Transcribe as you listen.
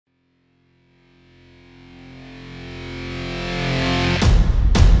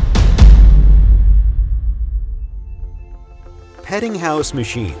Peddinghaus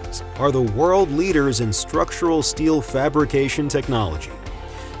machines are the world leaders in structural steel fabrication technology.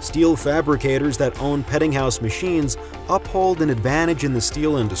 Steel fabricators that own Peddinghaus machines uphold an advantage in the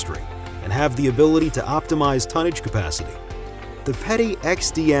steel industry and have the ability to optimize tonnage capacity. The Peddi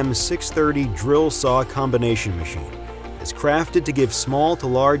XDM-630 drill saw combination machine is crafted to give small to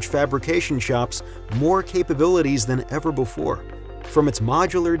large fabrication shops more capabilities than ever before. From its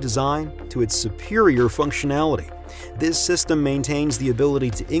modular design to its superior functionality, this system maintains the ability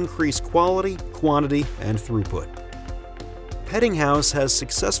to increase quality, quantity, and throughput. Peddinghaus has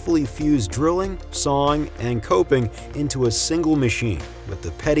successfully fused drilling, sawing, and coping into a single machine with the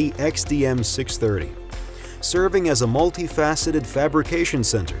Peddi XDM-630. Serving as a multifaceted fabrication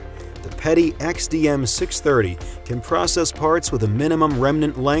center, the Peddi XDM-630 can process parts with a minimum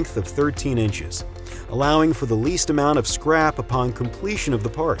remnant length of 13 inches, allowing for the least amount of scrap upon completion of the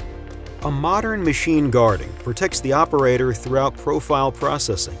part. A modern machine guarding protects the operator throughout profile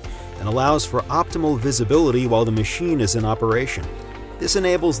processing and allows for optimal visibility while the machine is in operation. This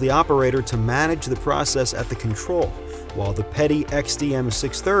enables the operator to manage the process at the control, while the Peddi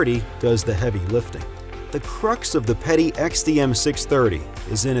XDM-630 does the heavy lifting. The crux of the Peddi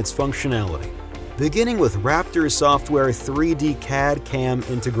XDM-630 is in its functionality, beginning with Raptor Software 3D CAD/CAM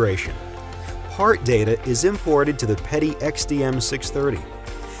integration. Part data is imported to the Peddi XDM-630.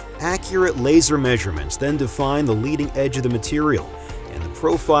 Accurate laser measurements then define the leading edge of the material, and the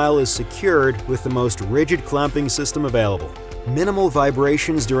profile is secured with the most rigid clamping system available. Minimal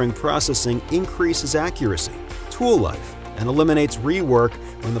vibrations during processing increases accuracy, tool life, and eliminates rework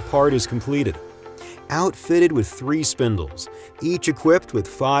when the part is completed. Outfitted with 3 spindles, each equipped with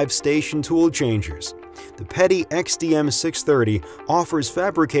 5 station tool changers, the Peddi XDM-630 offers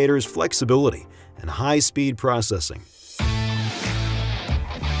fabricators flexibility and high-speed processing.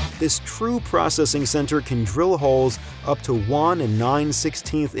 This true processing center can drill holes up to 1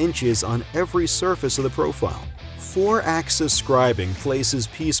 9/16 inches on every surface of the profile. 4-axis scribing places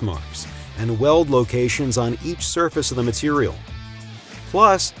piece marks and weld locations on each surface of the material,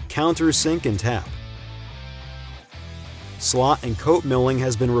 plus countersink and tap. Slot and coat milling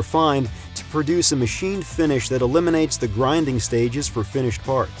has been refined to produce a machined finish that eliminates the grinding stages for finished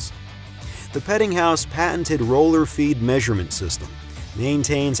parts. The Peddinghaus patented roller feed measurement system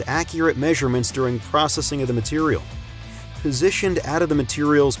maintains accurate measurements during processing of the material. Positioned out of the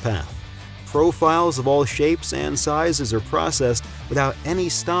material's path, profiles of all shapes and sizes are processed without any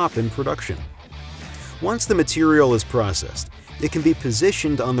stop in production. Once the material is processed, it can be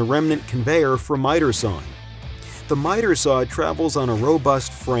positioned on the Remnant conveyor for miter sawing. The miter saw travels on a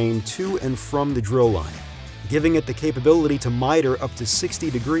robust frame to and from the drill line, giving it the capability to miter up to 60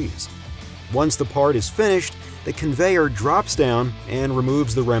 degrees. Once the part is finished, the conveyor drops down and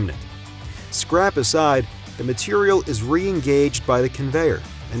removes the remnant. Scrap aside, the material is re-engaged by the conveyor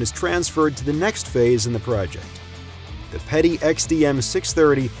and is transferred to the next phase in the project. The Peddi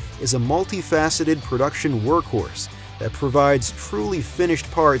XDM-630 is a multifaceted production workhorse that provides truly finished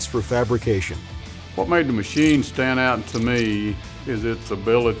parts for fabrication. What made the machine stand out to me is its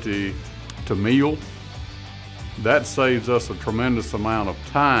ability to mill. That saves us a tremendous amount of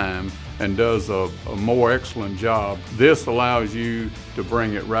time and does a more excellent job. This allows you to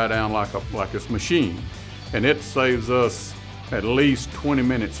bring it right down like it's machined, and it saves us at least 20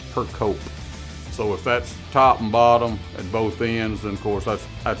 minutes per coat. So if that's top and bottom at both ends, then of course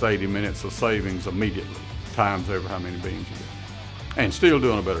that's 80 minutes of savings immediately, times over how many beams you get, and still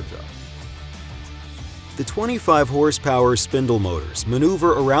doing a better job. The 25 horsepower spindle motors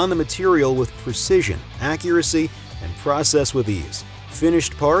maneuver around the material with precision, accuracy, and process with ease.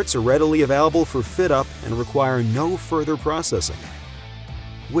 Finished parts are readily available for fit-up and require no further processing.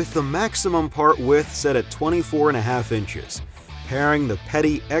 With the maximum part width set at 24.5 inches, pairing the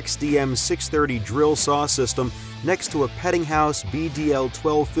Peddi XDM-630 drill saw system next to a Peddinghaus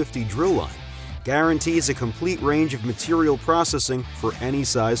BDL-1250 drill line guarantees a complete range of material processing for any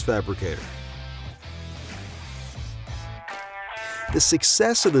size fabricator. The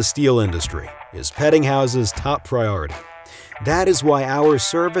success of the steel industry is Peddinghaus's top priority. That is why our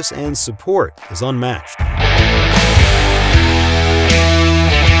service and support is unmatched.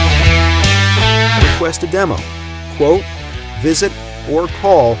 Request a demo, quote, visit, or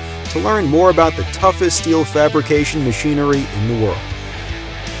call to learn more about the toughest steel fabrication machinery in the world.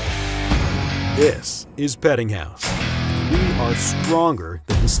 This is Peddinghaus. We are stronger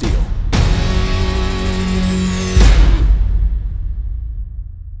than steel.